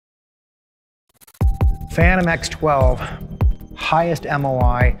Phantom X12, highest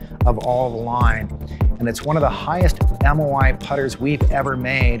MOI of all the line. And it's one of the highest MOI putters we've ever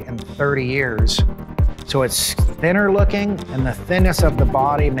made in 30 years. So it's thinner looking, and the thinness of the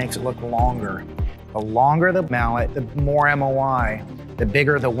body makes it look longer. The longer the mallet, the more MOI. The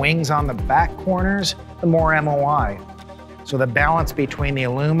bigger the wings on the back corners, the more MOI. So the balance between the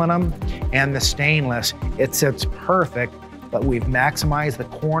aluminum and the stainless, it sits perfect, but we've maximized the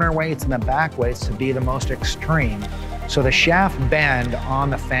corner weights and the back weights to be the most extreme. So the shaft bend on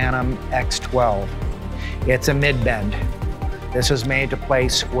the Phantom X12, it's a mid-bend. This is made to play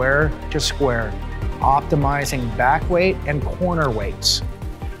square to square, optimizing back weight and corner weights.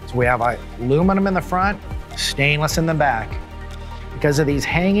 So we have aluminum in the front, stainless in the back. Because of these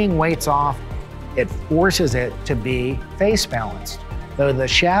hanging weights off, it forces it to be face balanced, though the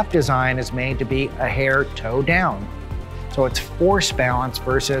shaft design is made to be a hair toe down. So it's force balanced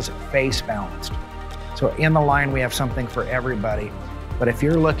versus face balanced. So in the line, we have something for everybody. But if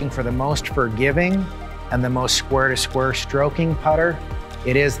you're looking for the most forgiving and the most square to square stroking putter,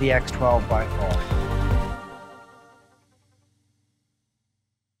 it is the X12 by far.